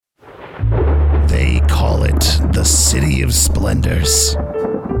City of Splendors,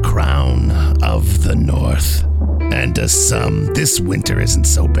 crown of the North. And to some, this winter isn't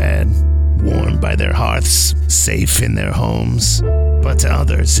so bad. Warm by their hearths, safe in their homes. But to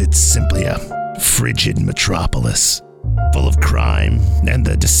others, it's simply a frigid metropolis, full of crime and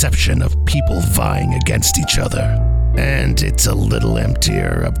the deception of people vying against each other. And it's a little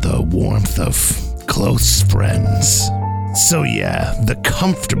emptier of the warmth of close friends. So yeah, the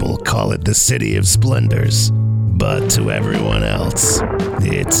comfortable call it the City of Splendors. But to everyone else,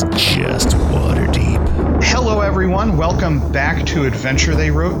 it's just water deep. Hello everyone, welcome back to Adventure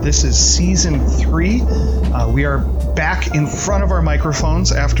They Wrote. This is Season 3. We are back in front of our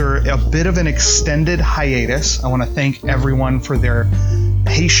microphones after a bit of an extended hiatus. I want to thank everyone for their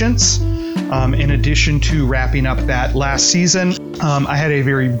patience. In addition to wrapping up that last season, I had a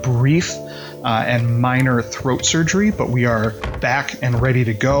very brief and minor throat surgery, but we are back and ready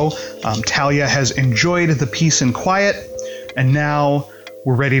to go. Talia has enjoyed the peace and quiet, and now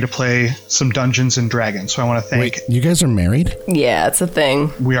we're ready to play some Dungeons and Dragons. So I want to thank... Wait, you guys are married? Yeah, it's a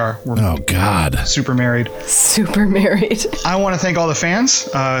thing. We are. We're oh, God. Super married. Super married. I want to thank all the fans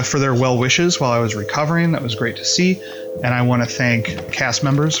for their well wishes while I was recovering. That was great to see. And I want to thank cast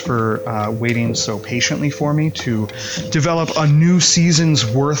members for waiting so patiently for me to develop a new season's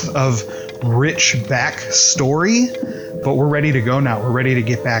worth of rich backstory. But we're ready to go now. We're ready to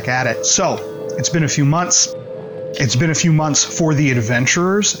get back at it. So it's been a few months. It's been a few months for the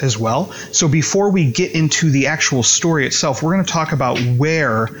adventurers as well. So before we get into the actual story itself, we're going to talk about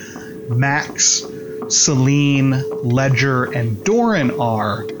where Max, Celine, Ledger, and Doran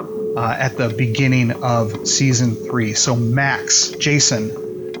are at the beginning of Season 3. So Max,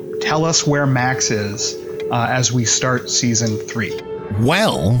 Jason, tell us where Max is as we start Season 3.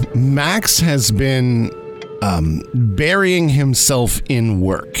 Well, Max has been burying himself in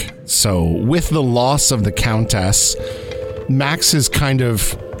work. So with the loss of the Countess, Max is kind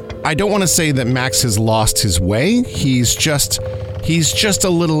of, I don't want to say that Max has lost his way. He's just a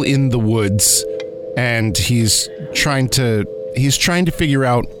little in the woods, and he's trying to figure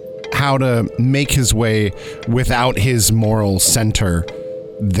out how to make his way without his moral center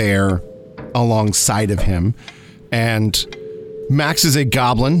there alongside of him. And Max is a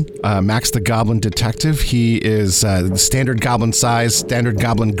goblin, Max the Goblin Detective. He is the standard goblin size, standard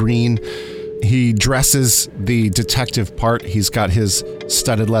goblin green. He dresses the detective part. He's got his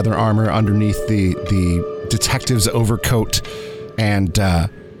studded leather armor underneath the detective's overcoat. And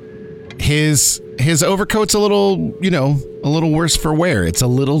his overcoat's a little worse for wear. It's a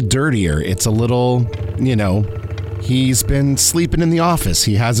little dirtier. It's a little, he's been sleeping in the office.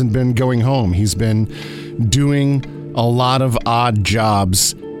 He hasn't been going home. He's been doing a lot of odd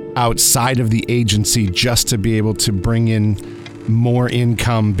jobs outside of the agency just to be able to bring in more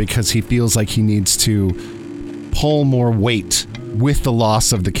income, because he feels like he needs to pull more weight with the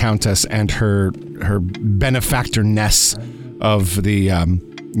loss of the Countess and her benefactor-ness of the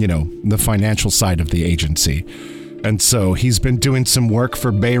the financial side of the agency. And so he's been doing some work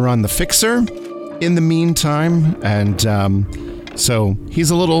for Bayron the Fixer in the meantime, and so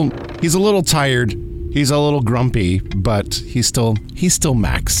he's a little tired. He's a little grumpy, but he's still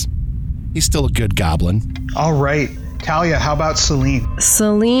Max. He's still a good goblin. All right. Talia, how about Celine?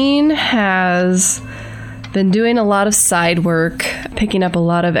 Celine has been doing a lot of side work, picking up a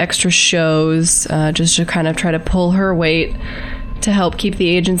lot of extra shows, just to kind of try to pull her weight to help keep the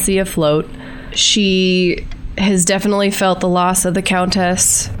agency afloat. She has definitely felt the loss of the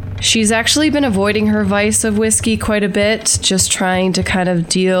Countess. She's actually been avoiding her vice of whiskey quite a bit, just trying to kind of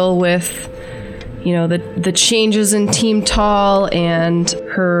deal with the changes in Team Tall and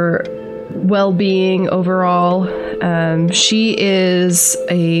her well-being overall. She is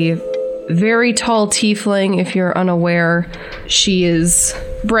a very tall tiefling, if you're unaware. She is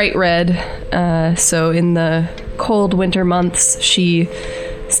bright red, so in the cold winter months, she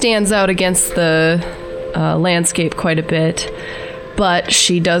stands out against the landscape quite a bit. But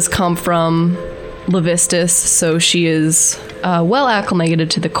she does come from Levistus, so she is well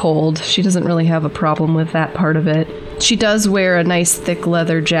acclimated to the cold. She doesn't really have a problem with that part of it. She does wear a nice thick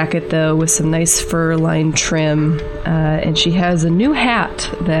leather jacket, though, with some nice fur-lined trim, and she has a new hat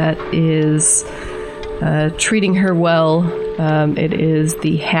that is treating her well. It is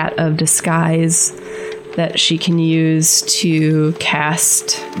the Hat of Disguise that she can use to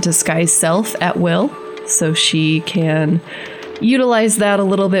cast Disguise Self at will, so she can utilize that a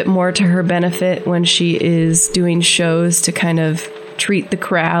little bit more to her benefit when she is doing shows to kind of treat the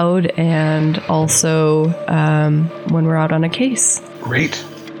crowd, and also when we're out on a case. Great.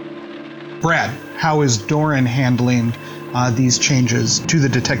 Brad, how is Doran handling these changes to the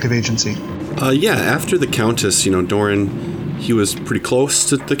detective agency? Yeah, after the Countess, Doran, he was pretty close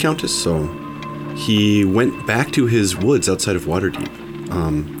to the Countess, so he went back to his woods outside of Waterdeep.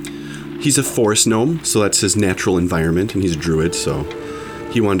 He's a forest gnome, so that's his natural environment, and he's a druid, so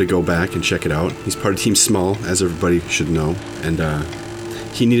he wanted to go back and check it out. He's part of Team Small, as everybody should know, and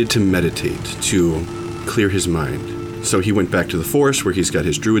he needed to meditate to clear his mind. So he went back to the forest where he's got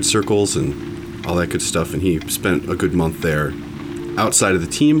his druid circles and all that good stuff, and he spent a good month there outside of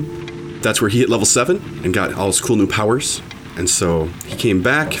the team. That's where he hit level 7 and got all his cool new powers. And so he came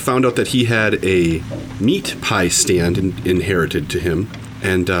back, found out that he had a meat pie stand inherited to him,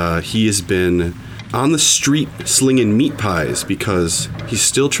 and he has been on the street slinging meat pies because he's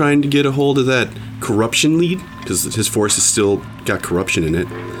still trying to get a hold of that corruption lead, because his force has still got corruption in it.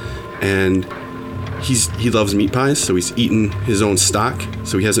 And he loves meat pies, so he's eaten his own stock,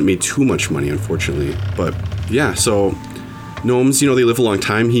 so he hasn't made too much money, unfortunately. But yeah, so gnomes, they live a long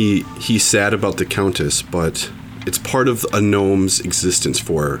time. He's sad about the Countess, but it's part of a gnome's existence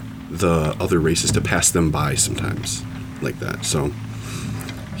for the other races to pass them by sometimes, like that. So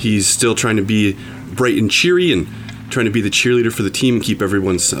he's still trying to be bright and cheery and trying to be the cheerleader for the team and keep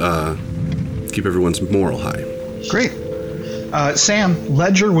everyone's moral high. Great. Sam,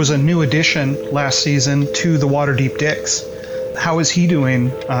 Ledger was a new addition last season to the Waterdeep Dicks. How is he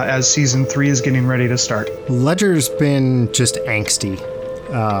doing as season 3 is getting ready to start? Ledger's been just angsty.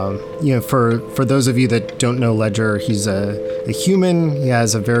 For those of you that don't know Ledger, he's a human. He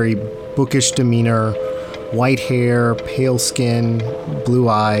has a very bookish demeanor, white hair, pale skin, blue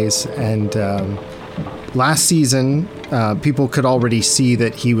eyes, and last season, people could already see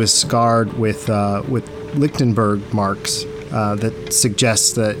that he was scarred with Lichtenberg marks that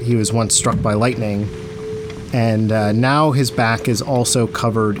suggests that he was once struck by lightning. And now his back is also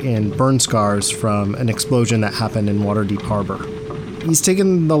covered in burn scars from an explosion that happened in Waterdeep Harbor. He's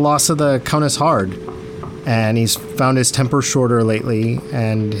taken the loss of the Countess hard, and he's found his temper shorter lately,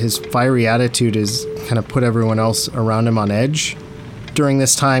 and his fiery attitude has kind of put everyone else around him on edge. During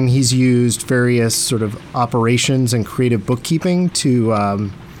this time, he's used various sort of operations and creative bookkeeping to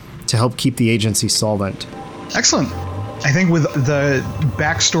help keep the agency solvent. Excellent. I think with the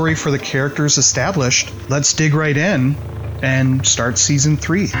backstory for the characters established, let's dig right in and start season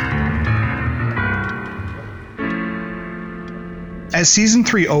 3. As season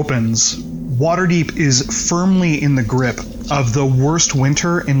 3 opens, Waterdeep is firmly in the grip of the worst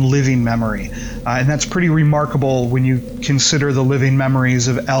winter in living memory. And that's pretty remarkable when you consider the living memories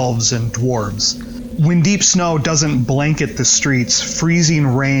of elves and dwarves. When deep snow doesn't blanket the streets, freezing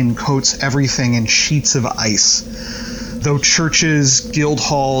rain coats everything in sheets of ice. Though churches, guild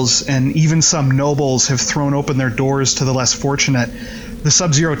halls, and even some nobles have thrown open their doors to the less fortunate, the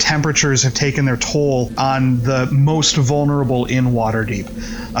sub-zero temperatures have taken their toll on the most vulnerable in Waterdeep,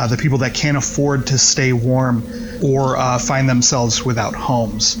 the people that can't afford to stay warm or find themselves without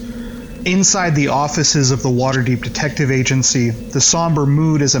homes. Inside the offices of the Waterdeep Detective Agency, the somber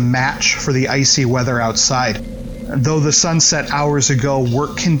mood is a match for the icy weather outside. Though the sun set hours ago,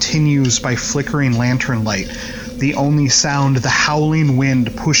 work continues by flickering lantern light, the only sound the howling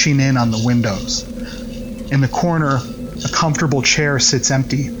wind pushing in on the windows. In the corner, a comfortable chair sits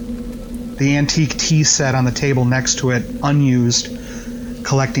empty. The antique tea set on the table next to it, unused,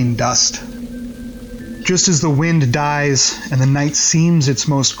 collecting dust. Just as the wind dies and the night seems its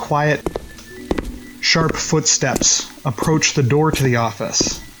most quiet, sharp footsteps approach the door to the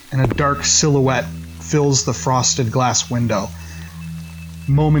office, and a dark silhouette fills the frosted glass window.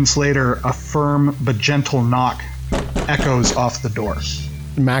 Moments later, a firm but gentle knock echoes off the door.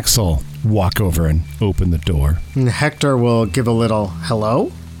 Max will walk over and open the door. And Hector will give a little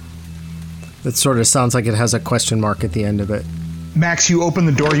hello. That sort of sounds like it has a question mark at the end of it. Max, you open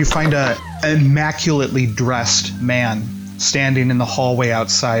the door, you find an immaculately dressed man standing in the hallway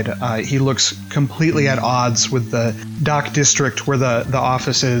outside. He looks completely at odds with the dock district where the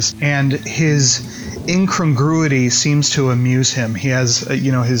office is, and his incongruity seems to amuse him. He has,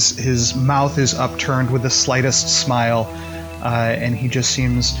 his mouth is upturned with the slightest smile, and he just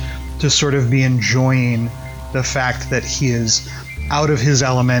seems to sort of be enjoying the fact that he is out of his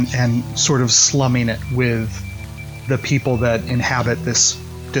element and sort of slumming it with the people that inhabit this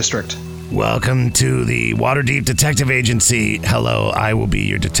district. Welcome to the Waterdeep Detective Agency. Hello, I will be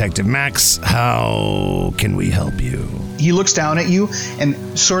your Detective Max. How can we help you? He looks down at you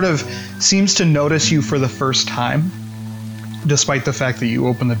and sort of seems to notice you for the first time, despite the fact that you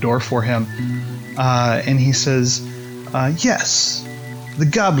opened the door for him. And he says, yes, the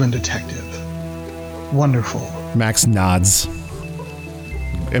Goblin Detective. Wonderful. Max nods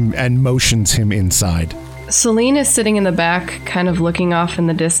and motions him inside. Celine is sitting in the back, kind of looking off in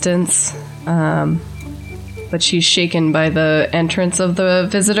the distance, but she's shaken by the entrance of the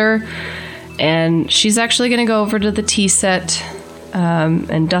visitor, and she's actually going to go over to the tea set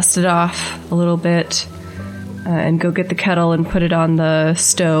and dust it off a little bit, and go get the kettle and put it on the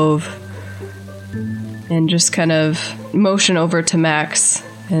stove, and just kind of motion over to Max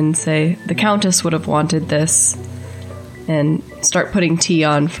and say, "The Countess would have wanted this," and start putting tea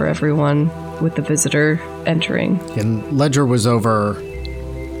on for everyone with the visitor entering. And Ledger was over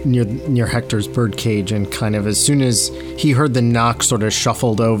near Hector's birdcage, and kind of as soon as he heard the knock, sort of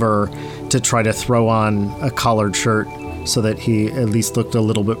shuffled over to try to throw on a collared shirt so that he at least looked a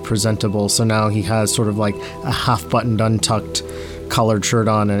little bit presentable. So now he has sort of like a half-buttoned, untucked collared shirt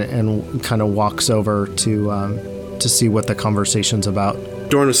on, and kind of walks over to see what the conversation's about.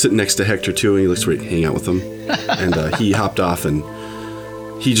 Doran was sitting next to Hector too, and he looks ready to hang out with him. And he hopped off, and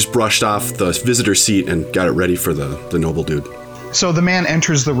he just brushed off the visitor seat and got it ready for the noble dude. So the man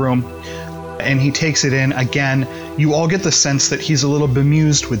enters the room, and he takes it in. Again, you all get the sense that he's a little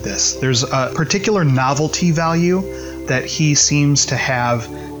bemused with this. There's a particular novelty value that he seems to have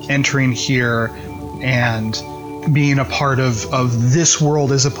entering here and being a part of this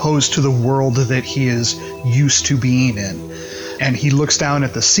world as opposed to the world that he is used to being in. And he looks down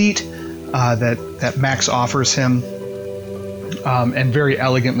at the seat that Max offers him, and very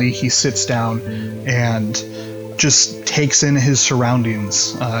elegantly he sits down and just takes in his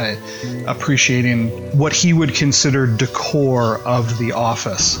surroundings, appreciating what he would consider decor of the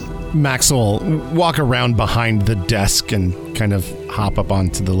office. Max will walk around behind the desk and kind of hop up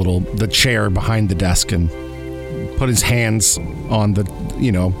onto the chair behind the desk and put his hands on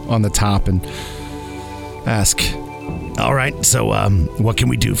the top and ask, "All right, so what can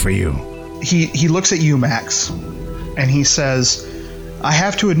we do for you?" He looks at you, Max, and he says, "I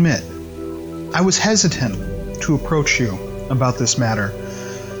have to admit, I was hesitant to approach you about this matter.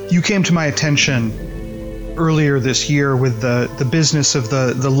 You came to my attention earlier this year with the business of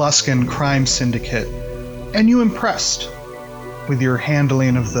the Luskan crime syndicate, and you impressed with your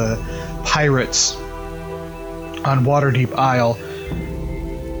handling of the pirates on Waterdeep Isle.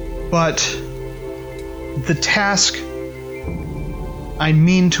 But the task I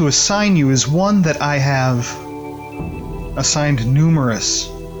mean to assign you is one that I have assigned numerous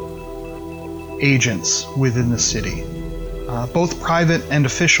agents within the city, both private and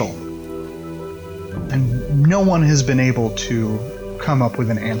official, and no one has been able to come up with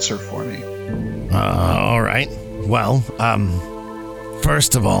an answer for me." All right. Well,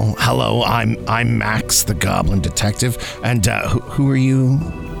 first of all, hello. I'm Max, the Goblin Detective, and who are you?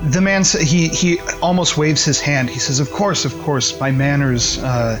 The man, he almost waves his hand. He says, of course, my manners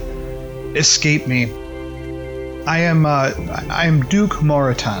escape me. I am Duke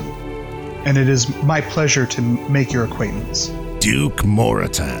Moritan, and it is my pleasure to make your acquaintance. Duke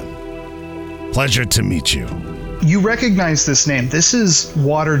Moritan. Pleasure to meet you. You recognize this name. This is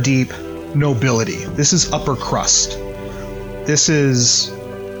Waterdeep nobility. This is upper crust. This is,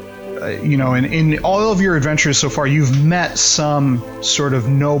 in all of your adventures so far, you've met some sort of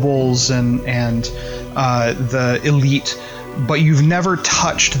nobles and the elite, but you've never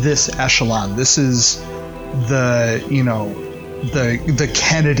touched this echelon. This is the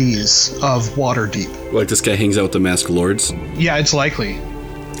Kennedys of Waterdeep. Like this guy hangs out with the masked lords? Yeah, it's likely.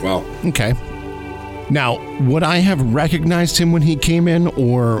 Wow. Okay. Now, would I have recognized him when he came in,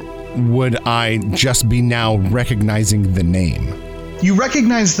 or would I just be now recognizing the name? You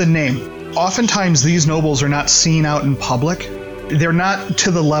recognize the name. Oftentimes, these nobles are not seen out in public. They're not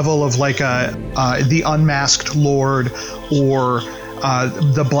to the level of like the unmasked lord or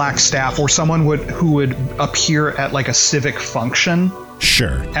the Black Staff, or someone who would appear at like a civic function.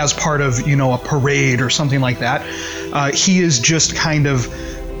 Sure. As part of, a parade or something like that. He is just kind of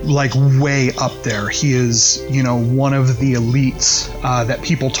like way up there. He is, one of the elites that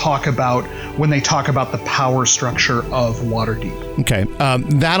people talk about when they talk about the power structure of Waterdeep. Okay.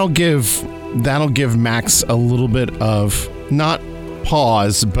 That'll give Max a little bit of not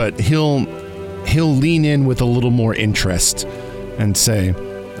pause, but he'll lean in with a little more interest and say,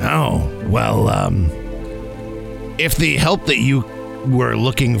 "Oh, well, if the help that you were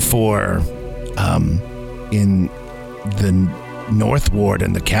looking for in the North Ward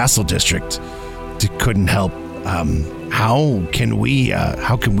and the Castle District couldn't help, how can we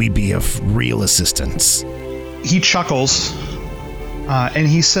be of real assistance?" He chuckles, and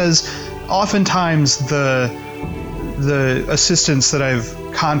he says, oftentimes the assistance that I've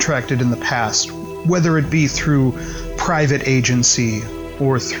contracted in the past, whether it be through private agency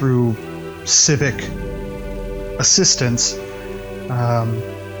or through civic assistance,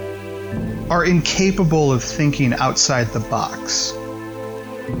 are incapable of thinking outside the box.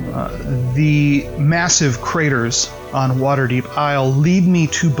 The massive craters on Waterdeep Isle lead me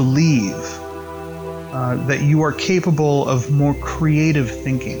to believe that you are capable of more creative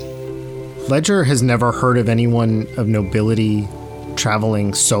thinking. Ledger has never heard of anyone of nobility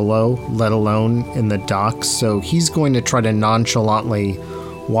traveling solo, let alone in the docks, so he's going to try to nonchalantly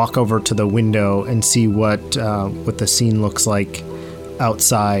walk over to the window and see what the scene looks like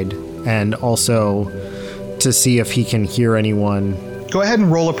outside, and also to see if he can hear anyone. Go ahead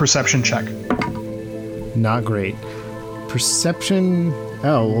and roll a perception check. Not great. Perception...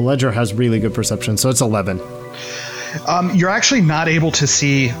 Oh, well, Ledger has really good perception, so it's 11. You're actually not able to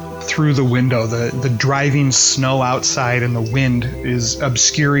see through the window. The driving snow outside and the wind is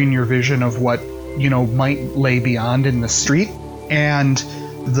obscuring your vision of what, might lay beyond in the street. And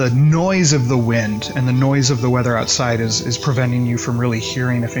the noise of the wind and the noise of the weather outside is preventing you from really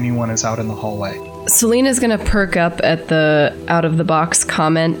hearing if anyone is out in the hallway. Selena's going to perk up at the out-of-the-box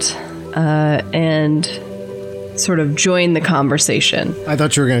comment and sort of join the conversation. I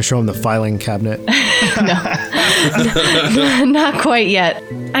thought you were going to show him the filing cabinet. No, not quite yet.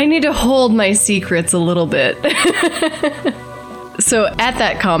 I need to hold my secrets a little bit. So at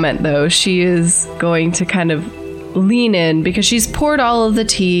that comment, though, she is going to kind of lean in because she's poured all of the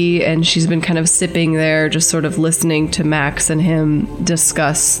tea and she's been kind of sipping there, just sort of listening to Max and him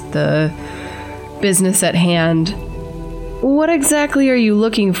discuss the business at hand. What exactly are you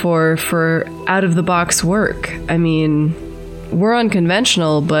looking for out-of-the-box work? I mean, we're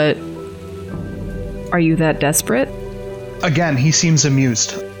unconventional, but are you that desperate? Again, he seems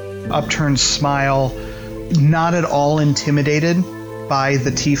amused. Upturned smile, not at all intimidated by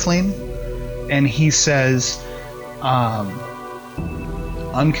the tiefling. And he says,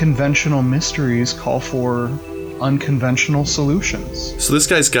 unconventional mysteries call for unconventional solutions. So this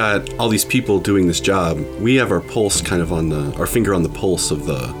guy's got all these people doing this job. We have our pulse kind of our finger on the pulse of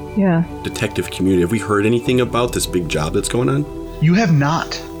the detective community. Have we heard anything about this big job that's going on? You have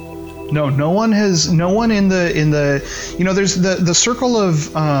not. No one in the there's the circle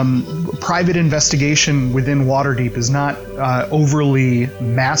of private investigation within Waterdeep is not overly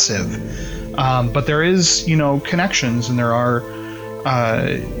massive, but there is connections, and there are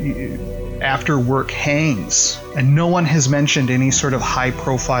after work hangs, and no one has mentioned any sort of high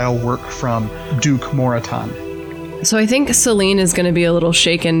profile work from Duke Moraton. So I think Celine is going to be a little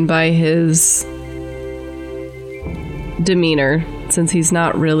shaken by his demeanor, since he's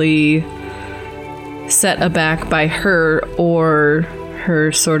not really set aback by her or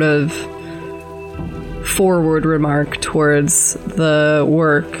her sort of forward remark towards the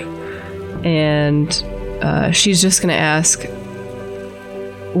work. And she's just going to ask,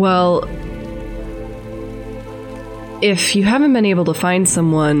 well, if you haven't been able to find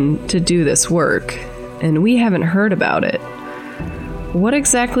someone to do this work, and we haven't heard about it, what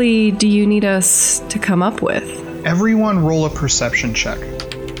exactly do you need us to come up with? Everyone roll a perception check.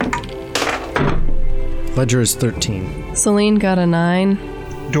 Ledger is 13. Celine got a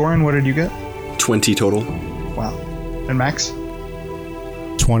 9. Doran, what did you get? 20 total. Wow. And Max?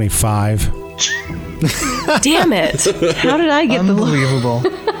 25. Damn it! How did I get the low? Unbelievable.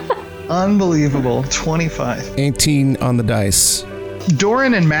 Unbelievable. 25. 18 on the dice.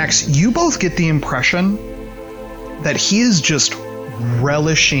 Doran and Max, you both get the impression that he is just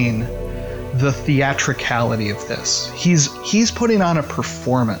relishing the theatricality of this. He's putting on a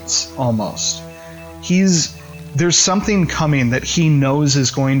performance almost. There's something coming that he knows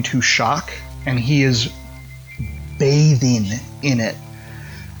is going to shock, and he is bathing in it.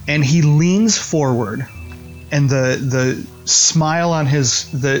 And he leans forward, and the smile on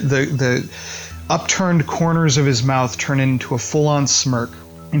the upturned corners of his mouth turn into a full-on smirk,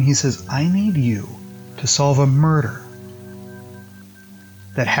 and he says, I need you to solve a murder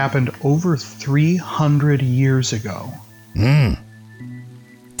that happened over 300 years ago.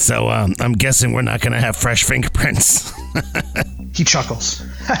 So, I'm guessing we're not going to have fresh fingerprints. He chuckles.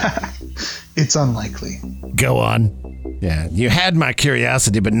 It's unlikely. Go on. Yeah, you had my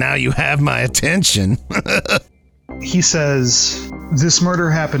curiosity, but now you have my attention. He says, this murder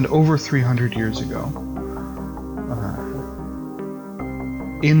happened over 300 years ago.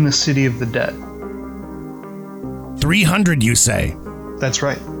 In the City of the Dead. 300, you say? That's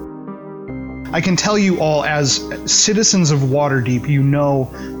right. I can tell you all, as citizens of Waterdeep, you know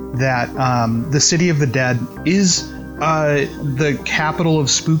that the City of the Dead is the capital of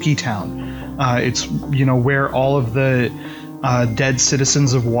Spooky Town. It's, where all of the dead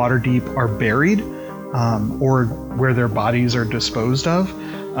citizens of Waterdeep are buried, or where their bodies are disposed of.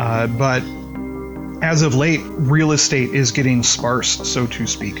 But as of late, real estate is getting sparse, so to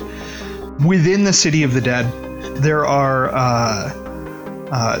speak. Within the City of the Dead, there are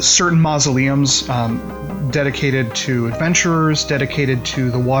certain mausoleums dedicated to adventurers, dedicated to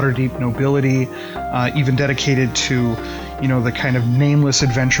the Waterdeep nobility, even dedicated to, the kind of nameless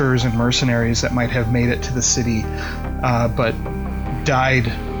adventurers and mercenaries that might have made it to the city, but died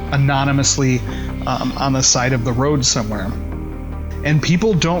anonymously on the side of the road somewhere. And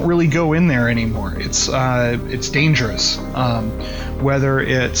people don't really go in there anymore. It's dangerous. Whether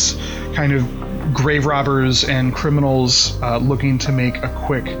it's kind of grave robbers and criminals looking to make a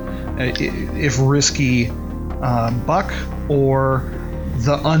quick, if risky, buck, or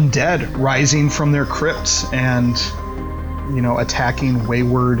the undead rising from their crypts and, attacking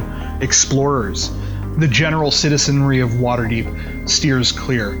wayward explorers. The general citizenry of Waterdeep steers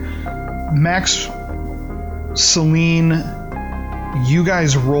clear. Max, Celine, you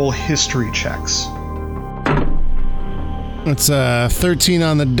guys roll history checks. It's 13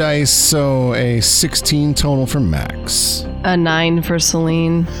 on the dice, so a 16 total for Max. A 9 for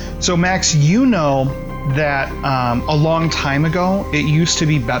Celine. So Max, you know that a long time ago, it used to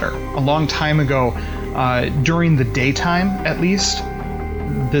be better. A long time ago, during the daytime at least,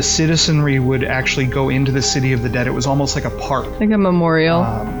 the citizenry would actually go into the City of the Dead. It was almost like a park. Like a memorial.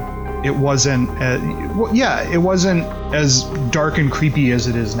 It wasn't, it wasn't as dark and creepy as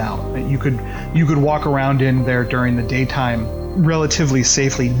it is now. You could walk around in there during the daytime relatively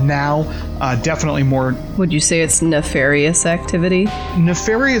safely. Now, definitely more. Would you say it's nefarious activity?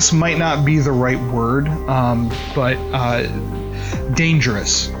 Nefarious might not be the right word, but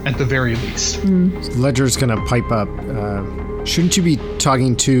dangerous at the very least. Ledger's gonna pipe up. Shouldn't you be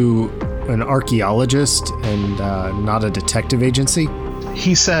talking to an archaeologist and not a detective agency?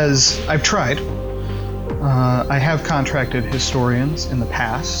 He says, I've tried. I have contracted historians in the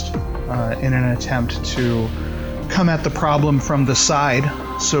past in an attempt to come at the problem from the side,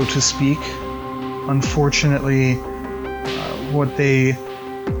 so to speak. Unfortunately, what they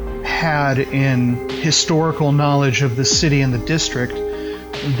had in historical knowledge of the city and the district,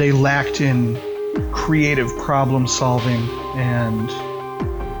 they lacked in creative problem solving and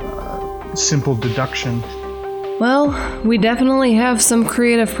simple deduction. Well, we definitely have some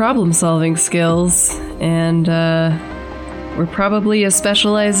creative problem-solving skills, and we're probably as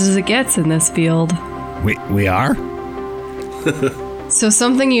specialized as it gets in this field. We are? So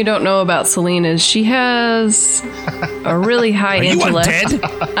something you don't know about Celine is she has a really high intellect. You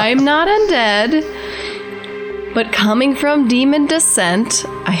undead? I'm not undead, but coming from demon descent,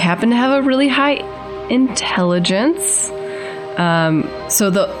 I happen to have a really high intelligence.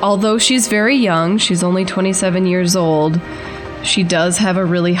 Although she's very young, she's only 27 years old, she does have a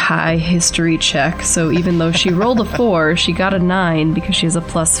really high history check. So even though she rolled a 4, she got a 9 because she has a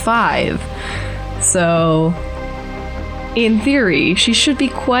 +5. So, in theory, she should be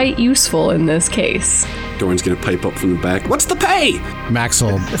quite useful in this case. Doran's gonna pipe up from the back. What's the pay? Max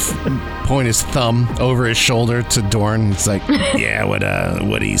will point his thumb over his shoulder to Doran. It's like, yeah,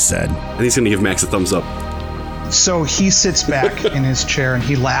 what he said. And he's gonna give Max a thumbs up. So he sits back in his chair and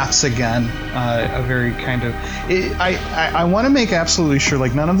he laughs again. A very kind of. I want to make absolutely sure,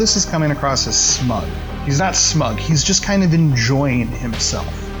 like, none of this is coming across as smug. He's not smug. He's just kind of enjoying himself.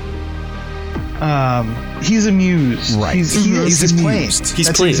 He's amused. Right. He's amused. playing. He's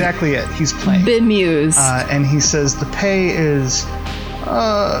That's playing. exactly it. He's playing. Bemused. And he says the pay is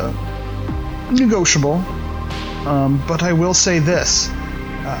negotiable. But I will say this.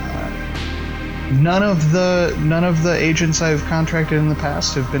 None of the agents I've contracted in the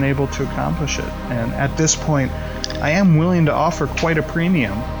past have been able to accomplish it, and at this point, I am willing to offer quite a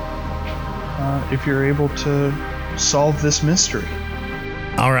premium if you're able to solve this mystery.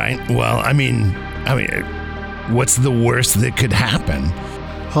 All right. Well, I mean, what's the worst that could happen?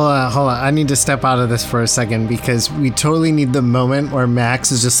 Hold on. I need to step out of this for a second because we totally need the moment where Max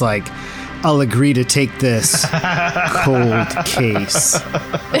is just like, I'll agree to take this cold case.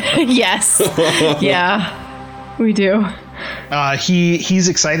 Yes. Yeah, we do. He's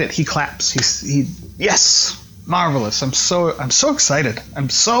excited. He claps. Yes, marvelous. I'm so excited. I'm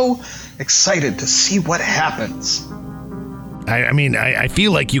so excited to see what happens. I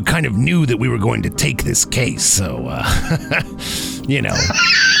feel like you kind of knew that we were going to take this case, so Yeah,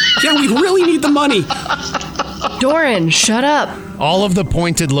 we really need the money. Doran, shut up. All of the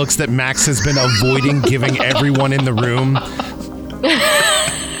pointed looks that Max has been avoiding giving everyone in the room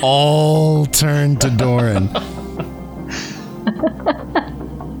all turned to Doran.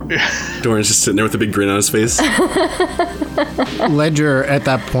 Doran's just sitting there with a big grin on his face. Ledger at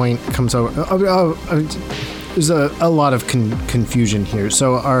that point comes over. There's a lot of confusion here.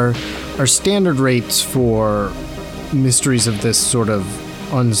 So our standard rates for mysteries of this sort of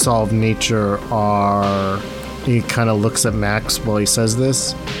unsolved nature are, he kind of looks at Max while he says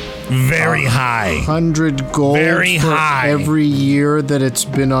this, Very high. 100 gold Very for high. every year that it's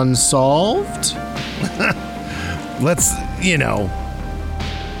been unsolved? Let's,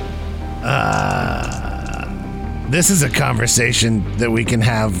 this is a conversation that we can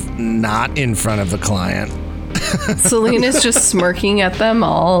have not in front of the client. Selena's just smirking at them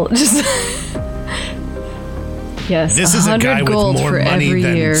all. Just yes, This is a 100 guy with gold more for money every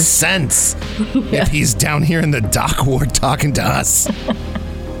than year. sense. If he's down here in the dock ward talking to us.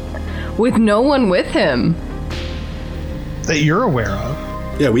 With no one with him. That you're aware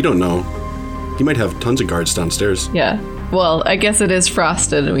of. Yeah, we don't know. He might have tons of guards downstairs. Yeah. Well, I guess it is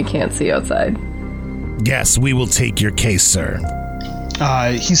frosted and we can't see outside. Yes, we will take your case, sir.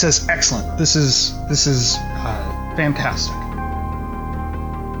 He says, "Excellent. This is fantastic.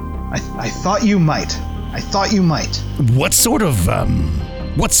 I thought you might. I thought you might. What sort of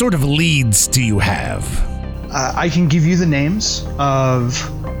leads do you have? I can give you the names of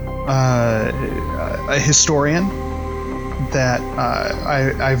a historian that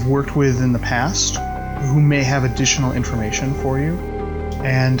I've worked with in the past, who may have additional information for you,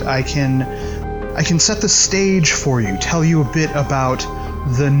 and I can set the stage for you, tell you a bit about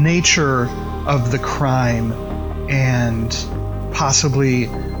the nature of the crime, and possibly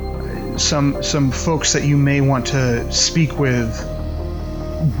some folks that you may want to speak with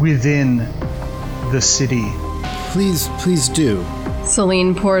within the city." Please do.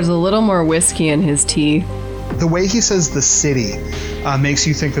 Celine pours a little more whiskey in his tea. The way he says the city makes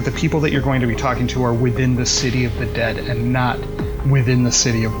you think that the people that you're going to be talking to are within the city of the dead and not within the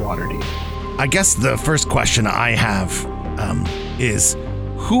city of Waterdeep. I guess the first question I have is,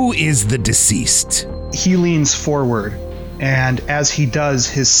 who is the deceased? He leans forward, and as he does,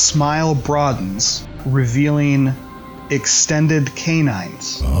 his smile broadens, revealing extended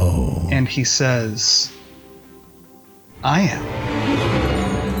canines. Oh. And he says, "I am."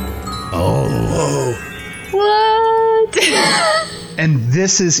 Oh. What? And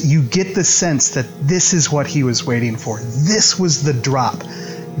this is, you get the sense that this is what he was waiting for. This was the drop.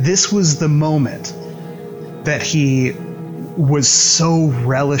 This was the moment that he was so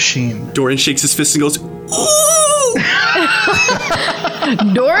relishing. Doran shakes his fist and goes,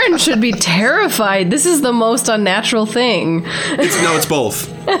 Doran should be terrified. This is the most unnatural thing. it's both.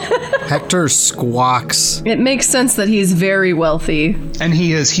 Hector squawks. It makes sense that he's very wealthy. And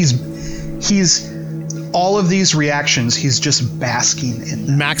he's all of these reactions, he's just basking in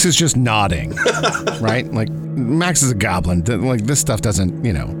them. Max is just nodding, right? Like, Max is a goblin. Like, this stuff doesn't,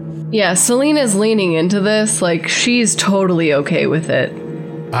 Yeah, Selena's leaning into this. Like, she's totally okay with it.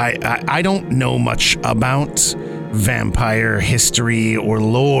 I don't know much about vampire history or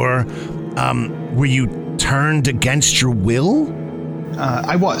lore. Were you turned against your will?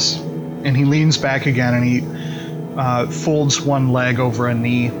 I was. And he leans back again and he folds one leg over a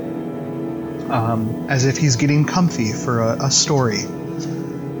knee, as if he's getting comfy for a story.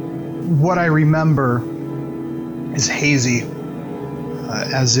 What I remember is hazy,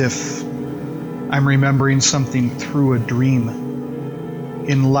 as if I'm remembering something through a dream.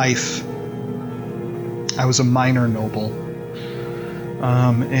 In life, I was a minor noble,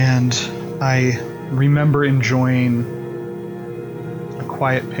 and I remember enjoying a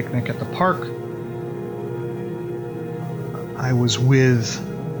quiet picnic at the park. I was with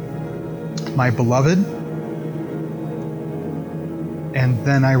my beloved, and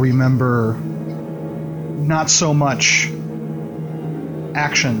then I remember not so much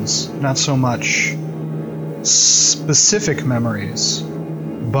actions, not so much specific memories,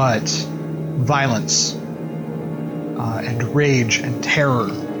 but violence and rage and terror.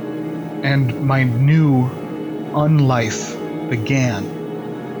 And my new unlife began.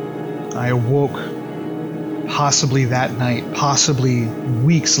 I awoke possibly that night, possibly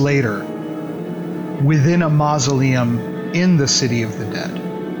weeks later, within a mausoleum in the city of the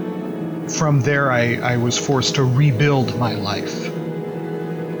dead. From there, I was forced to rebuild my life.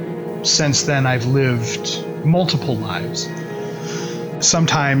 Since then, I've lived multiple lives.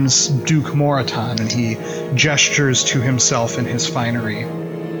 Sometimes Duke Moraton, and he gestures to himself in his finery.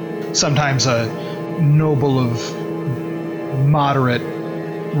 Sometimes a noble of moderate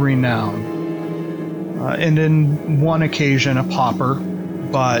renown. And in one occasion, a pauper,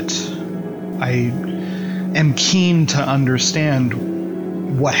 but I am keen to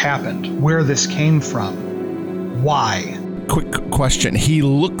understand what happened, where this came from, why. Quick question. He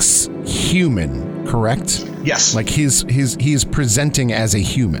looks human, correct? Yes. Like he's presenting as a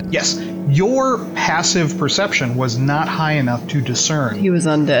human. Yes. Your passive perception was not high enough to discern He was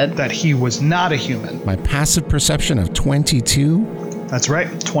undead. that he was not a human. My passive perception of 22? That's right.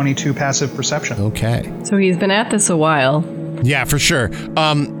 22 passive perception. Okay. So he's been at this a while. Yeah, for sure.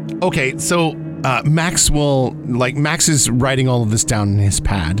 Okay, so Max is writing all of this down in his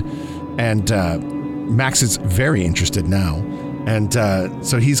pad, and Max is very interested now. And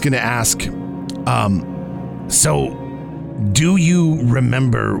so he's going to ask, so do you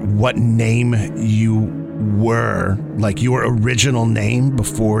remember what name you were, like your original name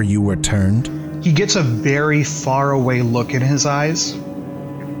before you were turned? He gets a very far away look in his eyes,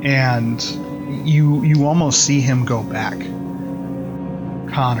 and you almost see him go back.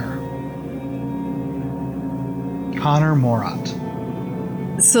 Connor Morat.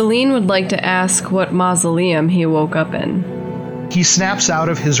 Celine would like to ask what mausoleum he woke up in. He snaps out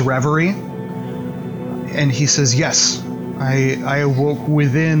of his reverie, and he says, yes, I awoke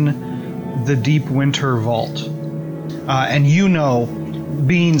within the Deep Winter Vault. And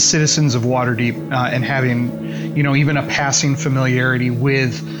being citizens of Waterdeep and having, even a passing familiarity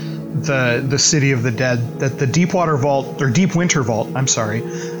with the City of the Dead, that the Deep Winter Vault,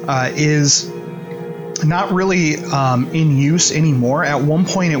 is not really in use anymore. At one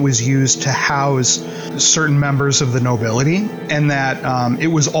point, it was used to house certain members of the nobility, and that it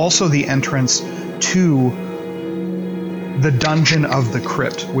was also the entrance to the Dungeon of the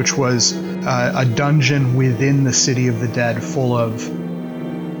Crypt, which was a dungeon within the City of the Dead full of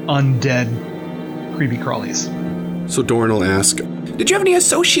undead creepy crawlies. So Doran will ask, did you have any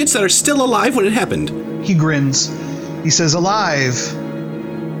associates that are still alive when it happened? He grins. He says, alive?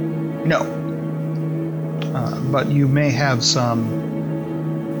 No. But you may have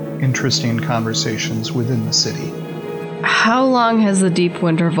some interesting conversations within the city. How long has the Deep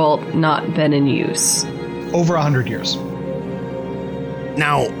Winter Vault not been in use? Over 100 years.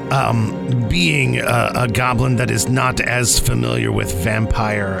 Now, being a goblin that is not as familiar with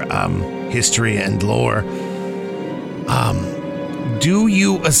vampire history and lore, do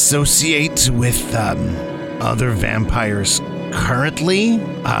you associate with other vampires currently?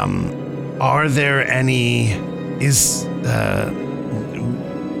 Are there any? Is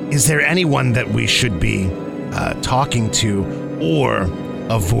there anyone that we should be talking to or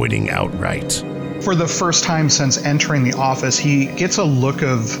avoiding outright? For the first time since entering the office, he gets a look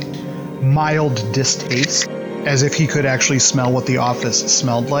of mild distaste, as if he could actually smell what the office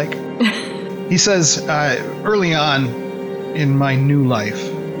smelled like. He says, early on in my new life,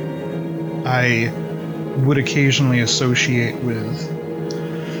 I would occasionally associate with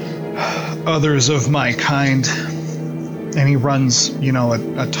others of my kind. And he runs,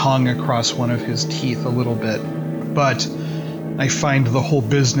 a tongue across one of his teeth a little bit. But I find the whole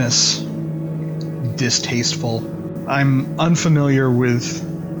business distasteful. I'm unfamiliar with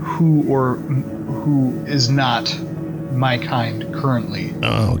who is not my kind currently.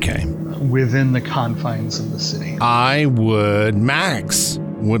 Oh, okay. Within the confines of the city. Max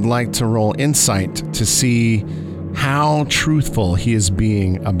would like to roll insight to see how truthful he is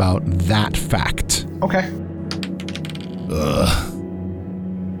being about that fact. Okay.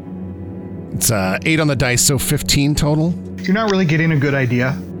 It's 8 on the dice, so 15 total. You're not really getting a good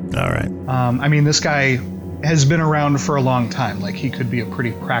idea. All right. This guy has been around for a long time. Like, he could be a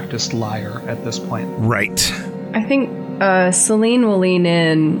pretty practiced liar at this point. Right. I think Celine will lean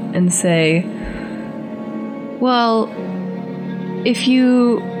in and say, well, if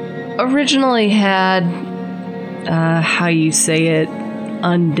you originally had, how you say it,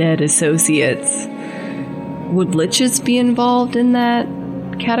 undead associates, would liches be involved in that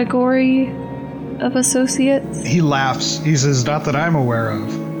category of associates? He laughs. He says, not that I'm aware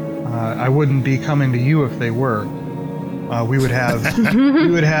of. I wouldn't be coming to you if they were. We would have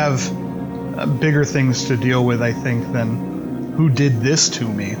bigger things to deal with, I think, than who did this to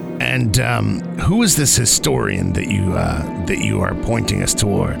me. And who is this historian that you are pointing us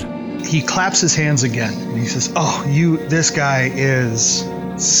toward? He claps his hands again and he says, this guy is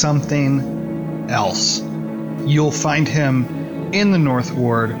something else. You'll find him in the North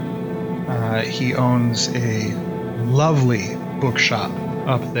Ward. He owns a lovely bookshop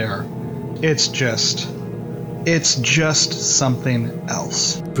up there. It's just something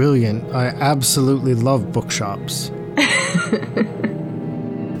else. Brilliant. I absolutely love bookshops.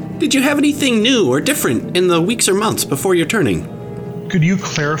 Did you have anything new or different in the weeks or months before your turning? Could you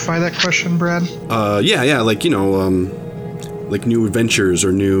clarify that question, Brad? Yeah, like, like new adventures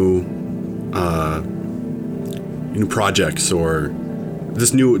or new projects, or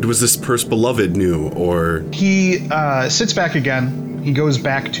was this person beloved new, or... He sits back again. He goes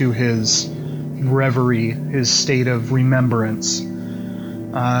back to his reverie, his state of remembrance.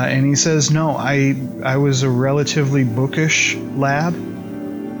 And he says, no, I was a relatively bookish lad.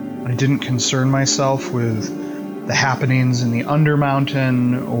 I didn't concern myself with the happenings in the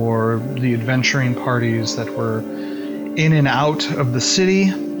Undermountain or the adventuring parties that were in and out of the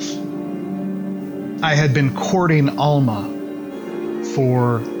city. I had been courting Alma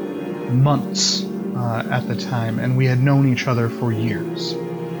for months at the time, and we had known each other for years.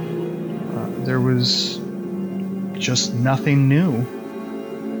 There was just nothing new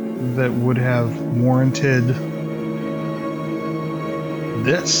that would have warranted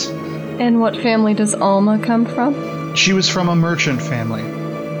this. And what family does Alma come from? She was from a merchant family.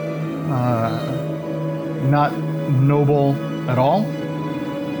 Not noble at all.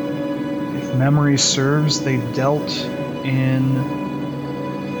 If memory serves, they dealt in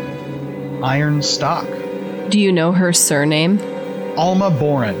iron stock. Do you know her surname? Alma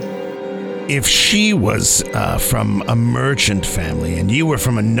Boren. If she was from a merchant family and you were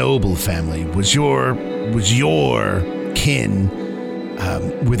from a noble family, was your kin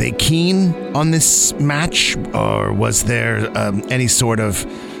were they keen on this match, or was there any sort of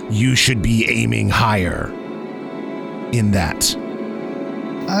you should be aiming higher in that?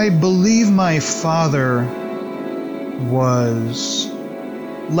 I believe my father was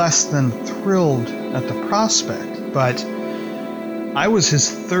less than thrilled at the prospect, but I was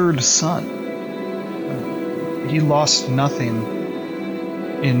his third son. He lost nothing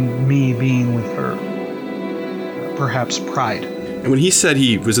in me being with her. Perhaps pride. And when he said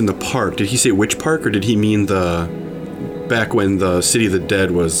he was in the park, did he say which park, or did he mean back when the City of the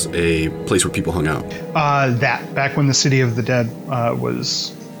Dead was a place where people hung out? Back when the City of the Dead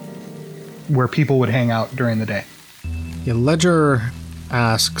was where people would hang out during the day. Yeah, Ledger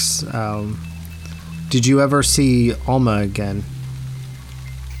asks, did you ever see Alma again?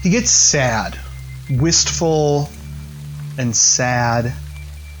 He gets sad, wistful and sad,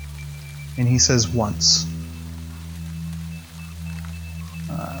 and he says once.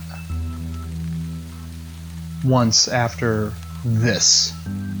 Once after this.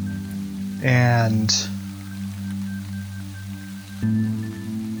 And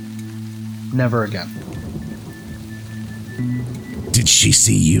never again. Did she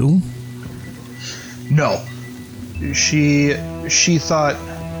see you? No. She thought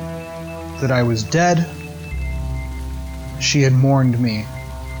that I was dead. She had mourned me,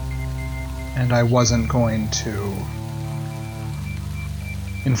 and I wasn't going to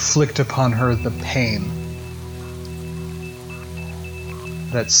inflict upon her the pain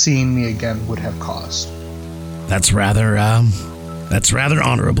that seeing me again would have caused. That's rather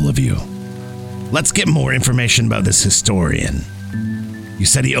honorable of you. Let's get more information about this historian. You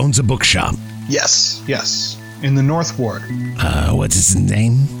said he owns a bookshop. Yes. In the North Ward. What's his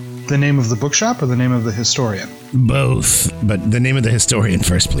name? The name of the bookshop or the name of the historian? Both, but the name of the historian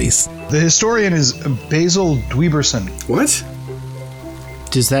first, please. The historian is Basil Dweeberson. What?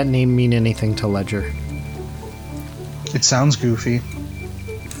 Does that name mean anything to Ledger? It sounds goofy.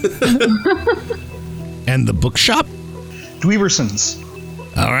 And the bookshop? Dweeberson's.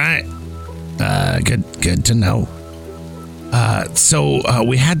 All right. Good to know. So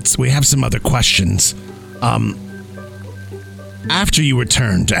we have some other questions. After you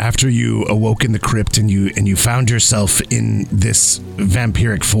returned, after you awoke in the crypt and you found yourself in this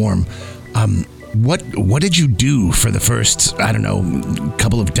vampiric form, what did you do for the first, I don't know,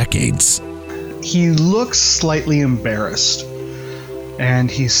 couple of decades? He looks slightly embarrassed,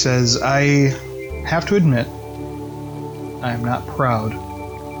 and he says, I have to admit, I am not proud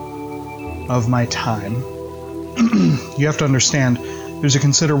of my time. You have to understand, there's a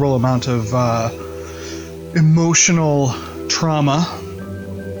considerable amount of emotional trauma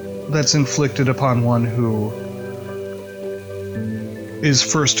that's inflicted upon one who is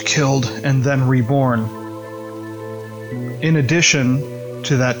first killed and then reborn. In addition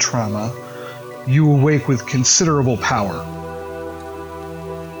to that trauma, you awake with considerable power,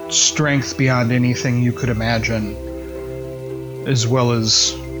 strength beyond anything you could imagine, as well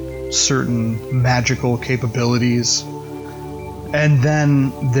as certain magical capabilities. And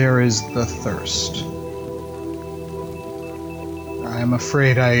then there is the thirst. I'm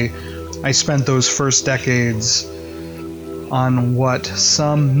afraid I spent those first decades on what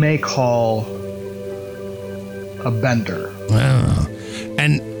some may call a bender. Wow.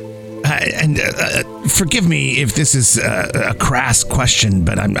 And forgive me if this is a crass question,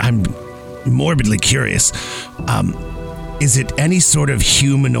 but I'm morbidly curious. Is it any sort of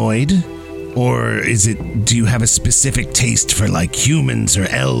humanoid, or do you have a specific taste for like humans or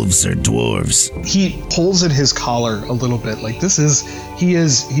elves or dwarves? He pulls at his collar a little bit, like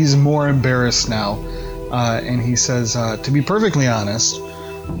he's more embarrassed now, and he says, to be perfectly honest,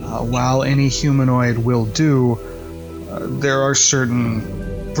 while any humanoid will do, there are certain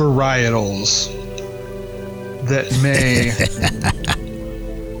varietals that may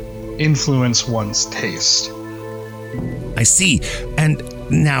influence one's taste. I see. And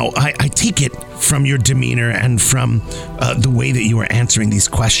now I take it from your demeanor and from the way that you are answering these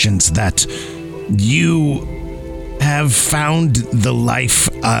questions that you have found the life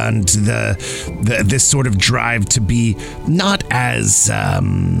and this sort of drive to be not as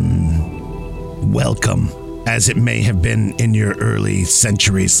welcome as it may have been in your early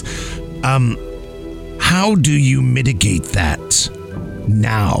centuries. How do you mitigate that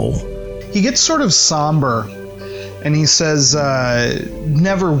now? He gets sort of somber, and he says,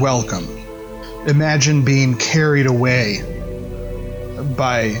 never welcome. Imagine being carried away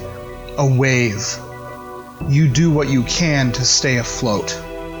by a wave. You do what you can to stay afloat.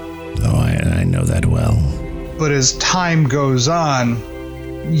 Oh, I know that well. But as time goes on,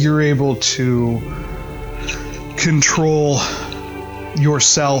 you're able to control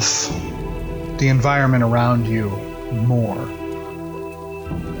yourself, the environment around you, more.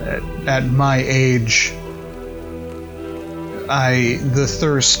 At my age, the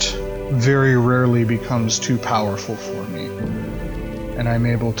thirst very rarely becomes too powerful for me, and I'm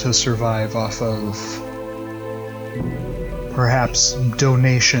able to survive off of perhaps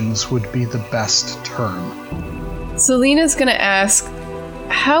donations would be the best term. Selena's gonna ask,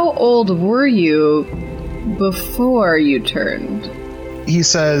 how old were you before you turned? He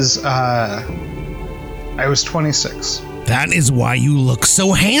says, I was 26. That is why you look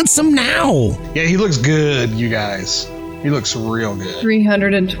so handsome now. Yeah, he looks good, you guys. He looks real good.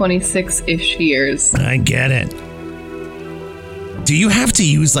 326-ish years. I get it. Do you have to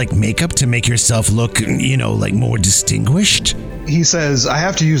use like makeup to make yourself look, like more distinguished? He says, I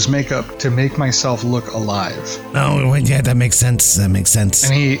have to use makeup to make myself look alive. Oh, yeah, that makes sense. And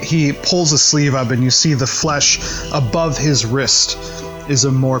he pulls a sleeve up, and you see the flesh above his wrist is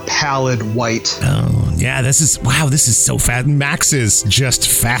a more pallid white. Oh, yeah, this is so fat. Max is just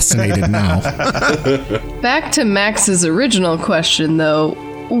fascinated now. Back to Max's original question, though.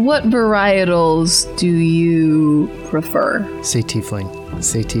 What varietals do you prefer? Say tiefling.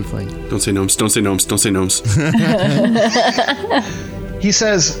 Don't say gnomes. Don't say gnomes. Don't say gnomes. He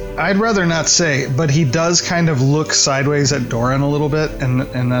says, I'd rather not say, but he does kind of look sideways at Doran a little bit and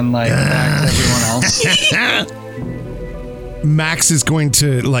then like back to everyone else. Max is going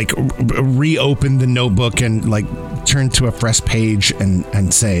to like reopen the notebook and like turn to a fresh page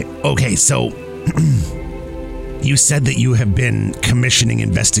and say, okay, so you said that you have been commissioning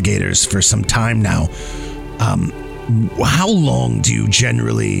investigators for some time now. How long do you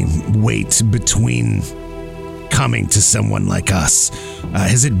generally wait between coming to someone like us?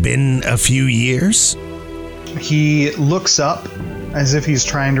 Has it been a few years? He looks up as if he's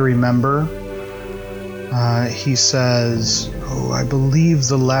trying to remember. He says, I believe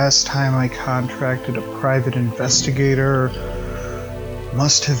the last time I contracted a private investigator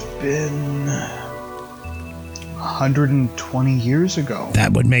must have been 120 years ago.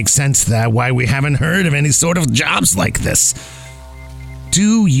 That would make sense. That why we haven't heard of any sort of jobs like this.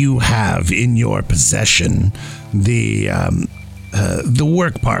 Do you have in your possession the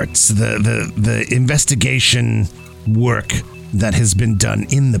work parts, the investigation work that has been done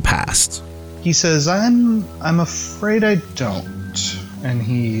in the past? He says, I'm afraid I don't. And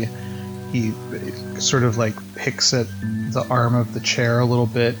he sort of like picks at the arm of the chair a little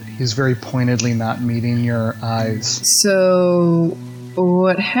bit. He's very pointedly not meeting your eyes. So,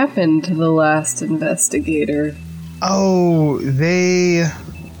 what happened to the last investigator? Oh, they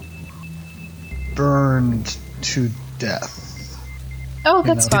burned to death. Oh,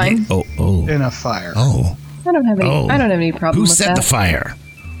 that's fine. In a fire. Oh. I don't have any problem with that. Who set the fire?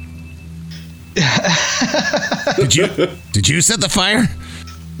 Did you set the fire?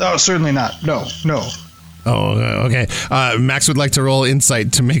 Oh, certainly not. No. oh, okay. Max would like to roll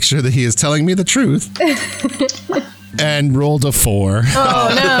insight to make sure that he is telling me the truth. And rolled a 4.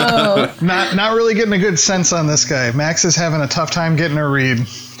 Oh, no. Not really getting a good sense on this guy. Max is having a tough time getting a read.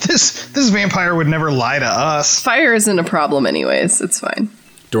 This vampire would never lie to us. Fire isn't a problem anyways. It's fine.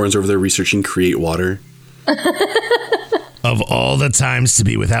 Doran's over there researching create water. Of all the times to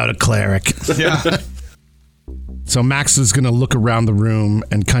be without a cleric. Yeah. So Max is going to look around the room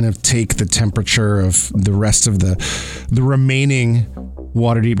and kind of take the temperature of the rest of the remaining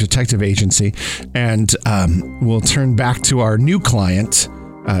Waterdeep Detective Agency, and we'll turn back to our new client,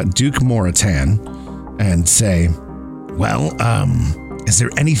 Duke Moritan, and say, well, is there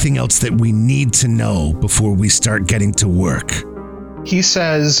anything else that we need to know before we start getting to work? He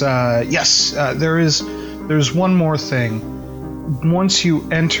says, yes, there's one more thing. Once you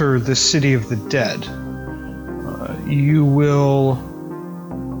enter the City of the Dead, you will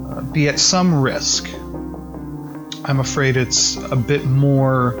be at some risk I'm afraid it's a bit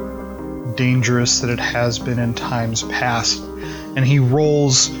more dangerous than it has been in times past. And he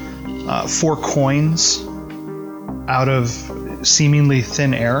rolls 4 coins out of seemingly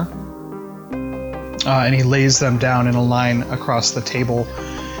thin air, and he lays them down in a line across the table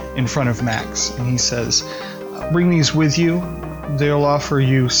in front of Max. And he says, bring these with you. They'll offer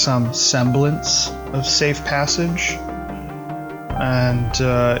you some semblance of safe passage. And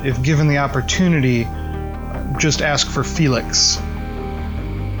if given the opportunity, just ask for Felix.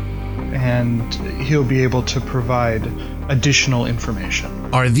 And he'll be able to provide additional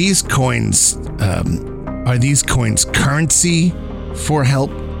information. Are these coins currency for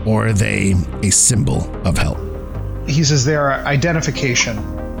help, or are they a symbol of help? He says they are identification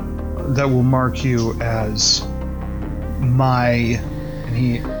that will mark you as my, and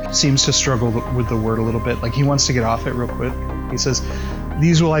he seems to struggle with the word a little bit, like he wants to get off it real quick. He says,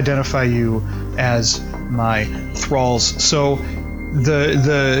 these will identify you as my thralls. So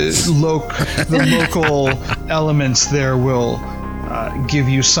the local elements there will give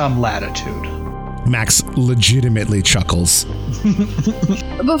you some latitude. Max legitimately chuckles.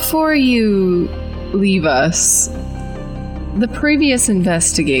 Before you leave us, the previous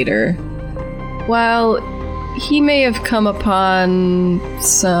investigator, while he may have come upon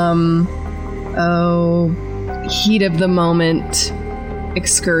some, heat of the moment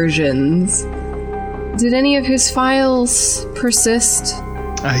excursions, did any of his files persist?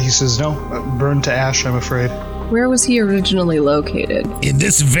 He says, no, burned to ash, I'm afraid. Where was he originally located? In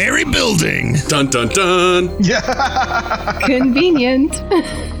this very building. Dun dun dun. Yeah. Convenient.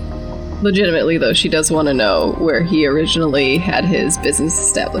 Legitimately, though, she does want to know where he originally had his business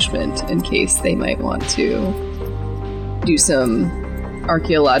establishment in case they might want to do some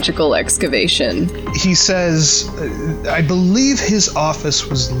archaeological excavation. He says, I believe his office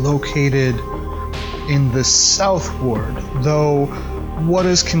was located in the South Ward, though what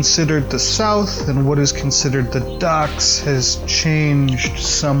is considered the South and what is considered the docks has changed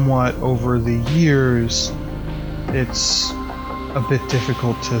somewhat over the years. It's a bit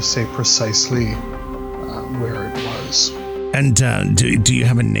difficult to say precisely where it was. And do you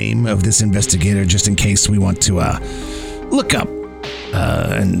have a name of this investigator, just in case we want to look up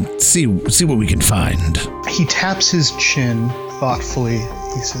and see what we can find? He taps his chin thoughtfully.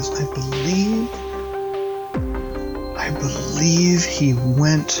 He says, I believe he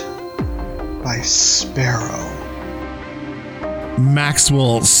went by Sparrow. Max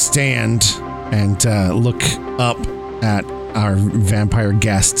will stand and look up at our vampire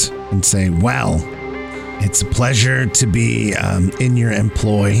guest and say, well, It's a pleasure to be in your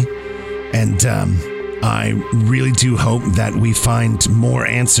employ, and I really do hope that we find more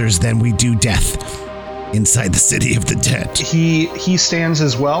answers than we do death inside the city of the dead. He stands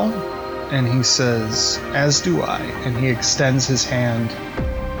as well, and he says, as do I, and he extends his hand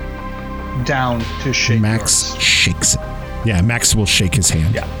down to shake Max yours. shakes it. Yeah, Max will shake his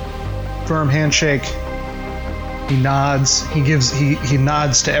hand. Yeah. Firm handshake. He nods. He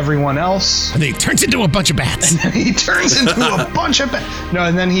nods to everyone else. And then he turns into a bunch of bats. He turns into a bunch of no,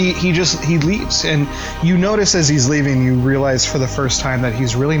 and then he leaves. And you notice as he's leaving, you realize for the first time that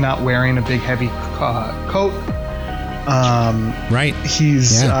he's really not wearing a big heavy coat. Right.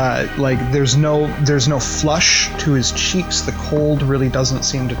 He's like there's no flush to his cheeks. The cold really doesn't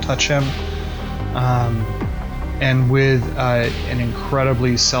seem to touch him. And with an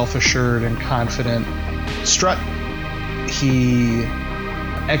incredibly self-assured and confident strut, he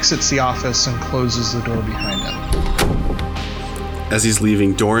exits the office and closes the door behind him. As he's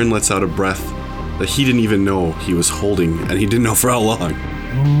leaving, Doran lets out a breath that he didn't even know he was holding, and he didn't know for how long.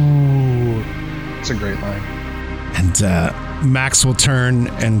 Ooh, it's a great line. And Max will turn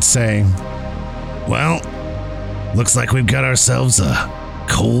and say, Well, looks like we've got ourselves a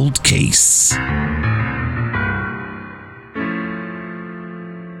cold case.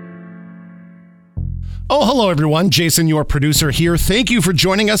 oh, hello, everyone. Jason, your producer here. Thank you for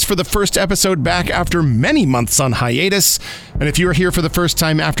joining us for the first episode back after many months on hiatus. And if you are here for the first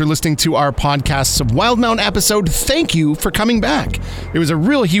time after listening to our podcast's Wildmount episode, thank you for coming back. It was a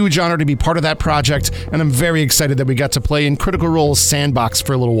real huge honor to be part of that project, and I'm very excited that we got to play in Critical Role's sandbox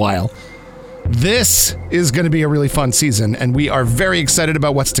for a little while. This is going to be a really fun season, and we are very excited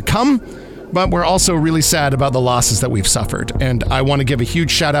about what's to come. But we're also really sad about the losses that we've suffered. And I want to give a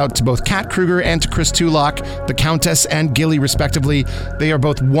huge shout out to both Kat Kruger and to Chris Tulloch, the Countess and Gilly, respectively. They are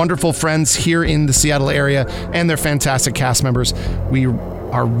both wonderful friends here in the Seattle area, and they're fantastic cast members. We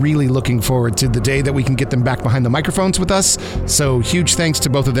are really looking forward to the day that we can get them back behind the microphones with us. So huge thanks to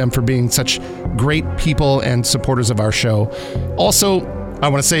both of them for being such great people and supporters of our show. Also, I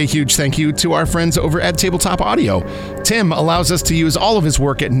want to say a huge thank you to our friends over at Tabletop Audio. Tim allows us to use all of his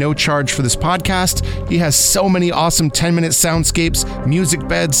work at no charge for this podcast. He has so many awesome 10-minute soundscapes, music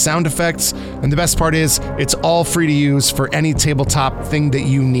beds, sound effects, and the best part is it's all free to use for any tabletop thing that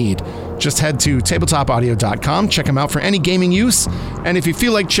you need. Just head to tabletopaudio.com, check him out for any gaming use, and if you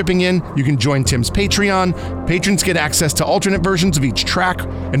feel like chipping in, you can join Tim's Patreon. Patrons get access to alternate versions of each track,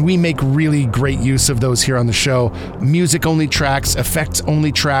 and we make really great use of those here on the show. Music-only tracks,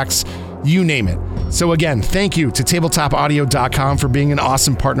 effects-only tracks, you name it. So again, thank you to tabletopaudio.com for being an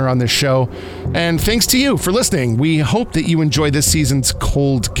awesome partner on this show. And thanks to you for listening. We hope that you enjoy this season's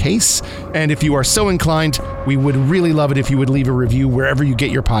Cold Case. And if you are so inclined, we would really love it if you would leave a review wherever you get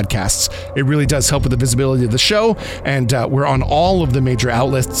your podcasts. It really does help with the visibility of the show. And we're on all of the major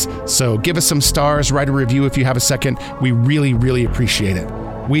outlets. So give us some stars, write a review if you have a second. We really, really appreciate it.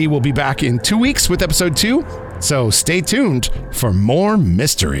 We will be back in 2 weeks with episode 2. So stay tuned for more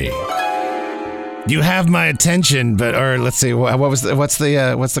mystery. You have my attention, Or let's see, what's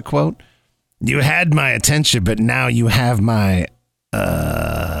the quote? You had my attention, but now you have my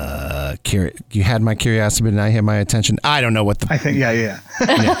you had my curiosity, but now you have my attention. I don't know what the. I think yeah.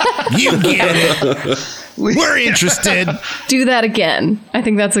 You get it. We're interested. Do that again. I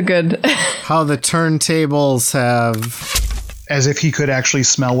think that's a good. How the turntables have. As if he could actually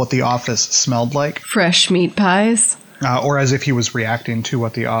smell what the office smelled like. Fresh meat pies. Or as if he was reacting to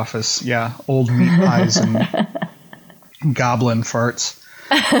what the office, old meat pies and goblin farts.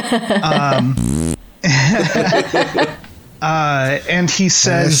 And he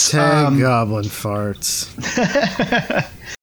says... Hashtag goblin farts.